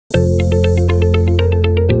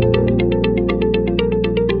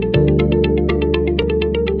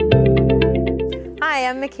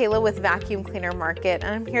Michaela with Vacuum Cleaner Market,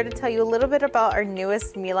 and I'm here to tell you a little bit about our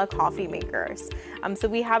newest Miele coffee makers. So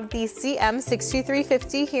we have the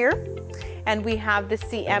CM5300 here, and we have the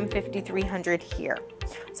CM5300 here.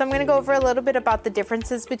 So I'm going to go over a little bit about the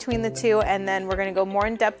differences between the two, and then we're going to go more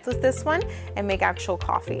in depth with this one and make actual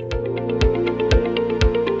coffee.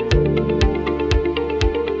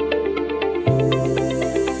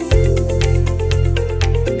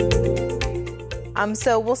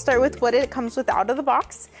 So we'll start with what it comes with out of the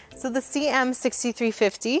box. So the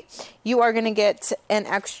CM5300, you are going to get an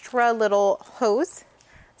extra little hose.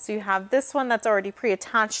 So you have this one that's already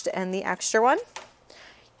pre-attached and the extra one.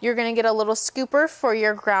 You're going to get a little scooper for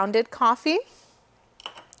your grounded coffee.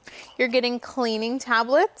 You're getting cleaning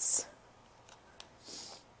tablets.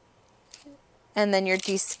 And then your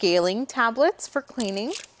descaling tablets for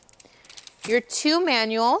cleaning. Your 2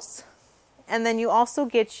 manuals. And then you also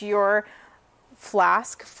get your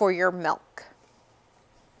flask for your milk.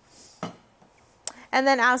 And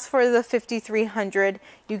then as for the 5300,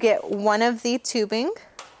 you get 1 of the tubing,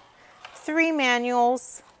 3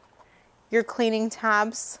 manuals, your cleaning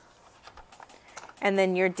tabs, and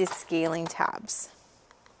then your descaling tabs.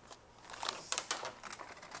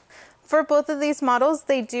 For both of these models,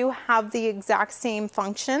 they do have the exact same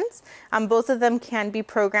functions. Both of them can be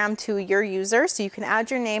programmed to your user, so you can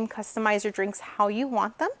add your name, customize your drinks how you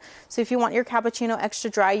want them. So if you want your cappuccino extra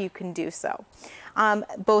dry, you can do so.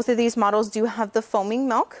 Both of these models do have the foaming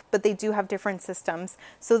milk, but they do have different systems.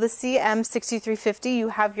 So the CM5300, you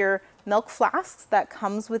have your milk flasks that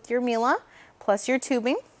comes with your Miele, plus your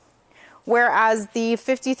tubing. Whereas the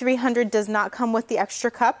 5300 does not come with the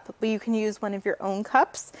extra cup, but you can use one of your own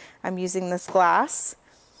cups. I'm using this glass.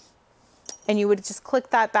 And you would just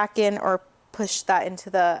click that back in or push that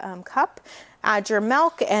into the cup, add your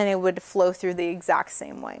milk, and it would flow through the exact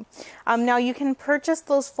same way. Now you can purchase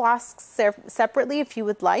those flasks separately if you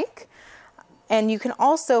would like. And you can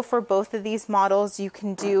also, for both of these models, you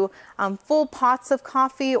can do full pots of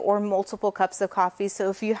coffee or multiple cups of coffee. So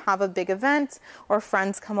if you have a big event or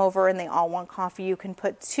friends come over and they all want coffee, you can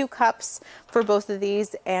put 2 cups for both of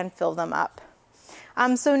these and fill them up.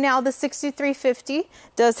 So now the 6350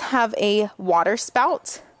 does have a water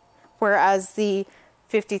spout, whereas the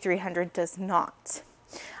 5300 does not.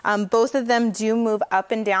 Both of them do move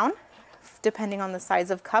up and down depending on the size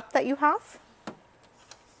of cup that you have.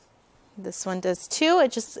 This one does too.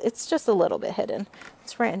 It's just a little bit hidden.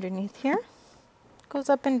 It's right underneath here. Goes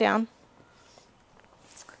up and down.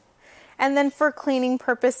 And then for cleaning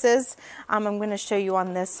purposes, I'm going to show you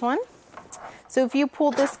on this one. So if you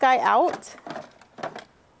pull this guy out,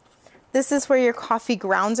 this is where your coffee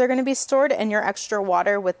grounds are going to be stored and your extra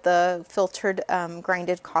water with the filtered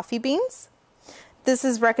grinded coffee beans. This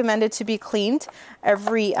is recommended to be cleaned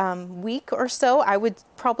every week or so. I would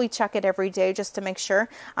probably check it every day just to make sure.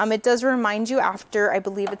 It does remind you after, I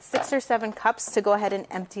believe it's 6 or 7 cups, to go ahead and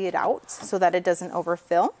empty it out so that it doesn't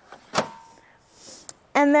overfill.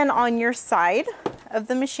 And then on your side of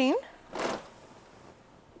the machine,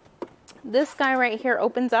 this guy right here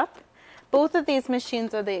opens up. Both of these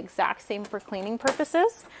machines are the exact same for cleaning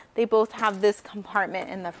purposes. They both have this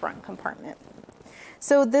compartment in the front compartment.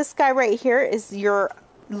 So this guy right here is your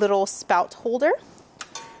little spout holder.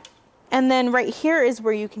 And then right here is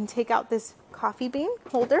where you can take out this coffee bean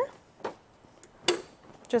holder,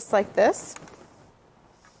 just like this,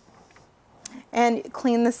 and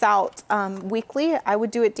clean this out weekly. I would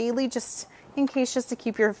do it daily just in case, just to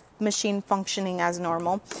keep your machine functioning as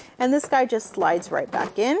normal. And this guy just slides right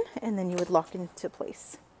back in, and then you would lock into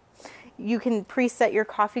place. You can preset your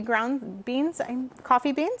coffee beans.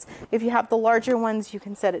 If you have the larger ones, you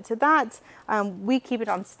can set it to that. We keep it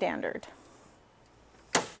on standard.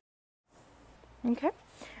 Okay.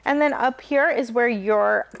 And then up here is where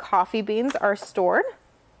your coffee beans are stored.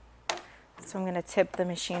 So I'm going to tip the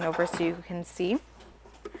machine over so you can see.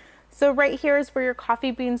 So right here is where your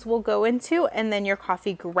coffee beans will go into, and then your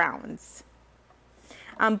coffee grounds.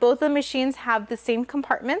 Both the machines have the same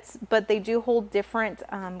compartments, but they do hold different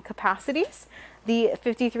capacities. The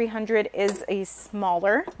 5300 is a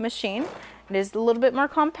smaller machine. It is a little bit more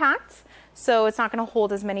compact, so it's not going to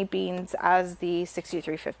hold as many beans as the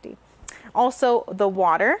 6350. Also, the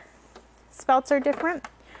water spouts are different.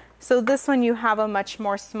 So this one, you have a much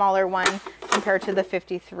more smaller one compared to the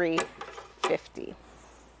 5350.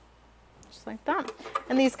 Just like that.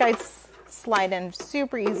 And these guys slide in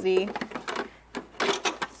super easy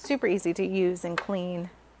to use and clean.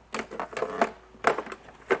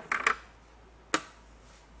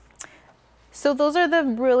 So So those are the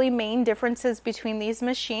really main differences between these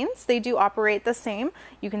machines. They do operate the same.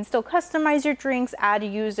 You can still customize your drinks, add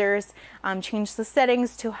users, change the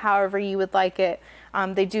settings to however you would like it.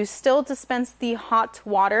 They do still dispense the hot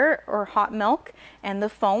water or hot milk and the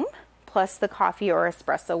foam, plus the coffee or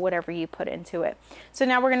espresso, whatever you put into it. So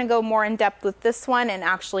now we're gonna go more in depth with this one and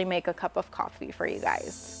actually make a cup of coffee for you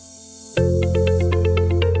guys.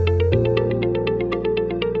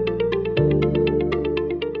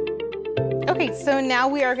 Okay, so now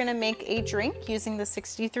we are gonna make a drink using the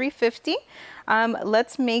 6350.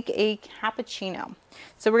 Let's make a cappuccino.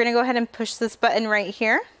 So we're gonna go ahead and push this button right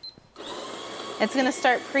here. It's gonna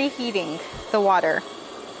start preheating the water.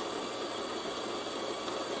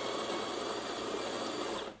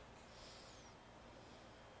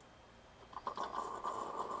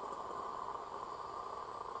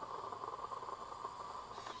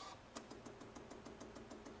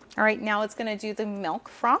 All right, now it's gonna do the milk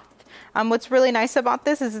froth. What's really nice about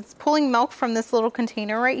this is it's pulling milk from this little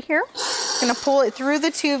container right here. It's gonna pull it through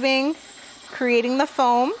the tubing, creating the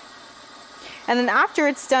foam. And then after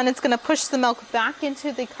it's done, it's gonna push the milk back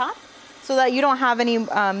into the cup so that you don't have any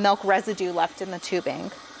milk residue left in the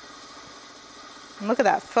tubing. And look at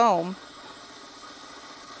that foam.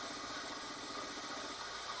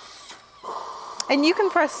 And you can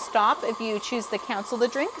press stop if you choose to cancel the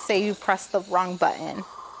drink, say you press the wrong button.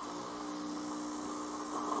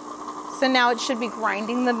 So now it should be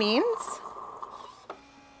grinding the beans.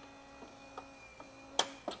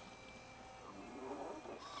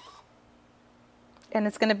 And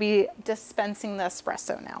it's going to be dispensing the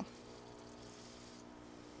espresso now.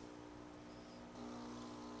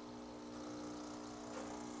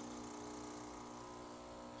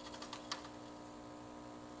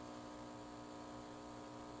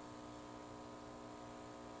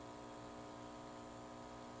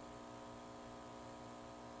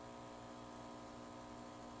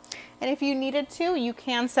 And if you needed to, you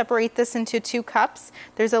can separate this into 2 cups.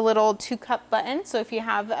 There's a little 2-cup button. So if you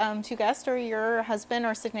have 2 guests or your husband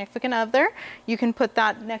or significant other, you can put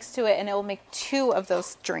that next to it and it will make 2 of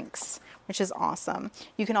those drinks, which is awesome.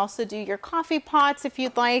 You can also do your coffee pots if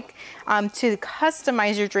you'd like. To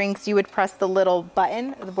customize your drinks, you would press the little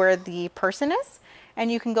button where the person is,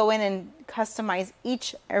 and you can go in and customize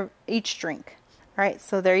each drink. All right,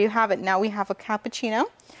 so there you have it. Now we have a cappuccino,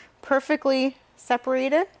 perfectly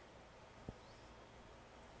separated.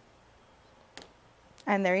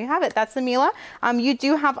 And there you have it. That's the Miele. You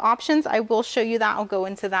do have options. I will show you that. I'll go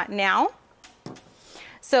into that now.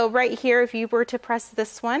 So right here, if you were to press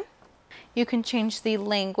this one, you can change the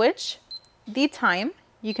language, the time.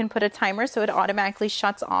 You can put a timer so it automatically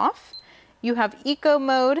shuts off. You have eco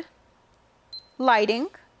mode, lighting,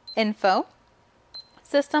 info,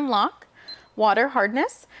 system lock, water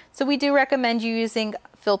hardness. So we do recommend you using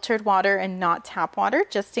filtered water and not tap water,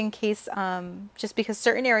 just in case, just because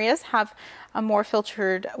certain areas have a more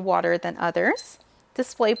filtered water than others.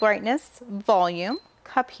 Display brightness, volume,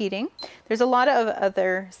 cup heating. There's a lot of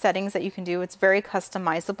other settings that you can do. It's very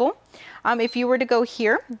customizable. If you were to go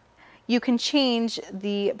here, you can change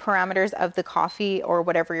the parameters of the coffee or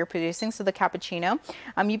whatever you're producing. So the cappuccino,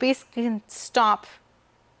 you basically can stop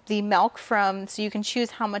the milk from, so you can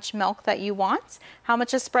choose how much milk that you want, how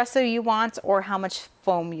much espresso you want, or how much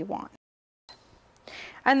foam you want.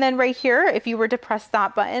 And then right here, if you were to press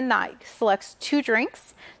that button, that selects 2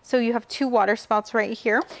 drinks. So you have 2 water spouts right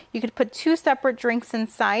here. You could put 2 separate drinks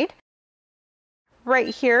inside.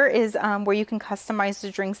 Right here is where you can customize the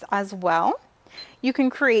drinks as well. You can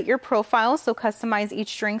create your profile, so customize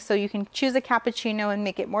each drink, so you can choose a cappuccino and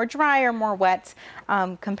make it more dry or more wet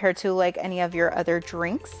compared to like any of your other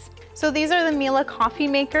drinks. So these are the Miele coffee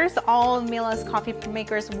makers. All of Miele's coffee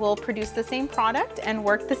makers will produce the same product and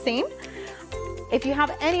work the same. If you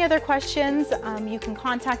have any other questions, you can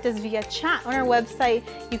contact us via chat on our website.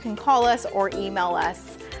 You can call us or email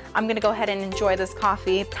us. I'm gonna go ahead and enjoy this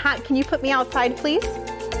coffee. Pat, can you put me outside, please?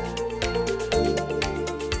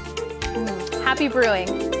 Happy brewing.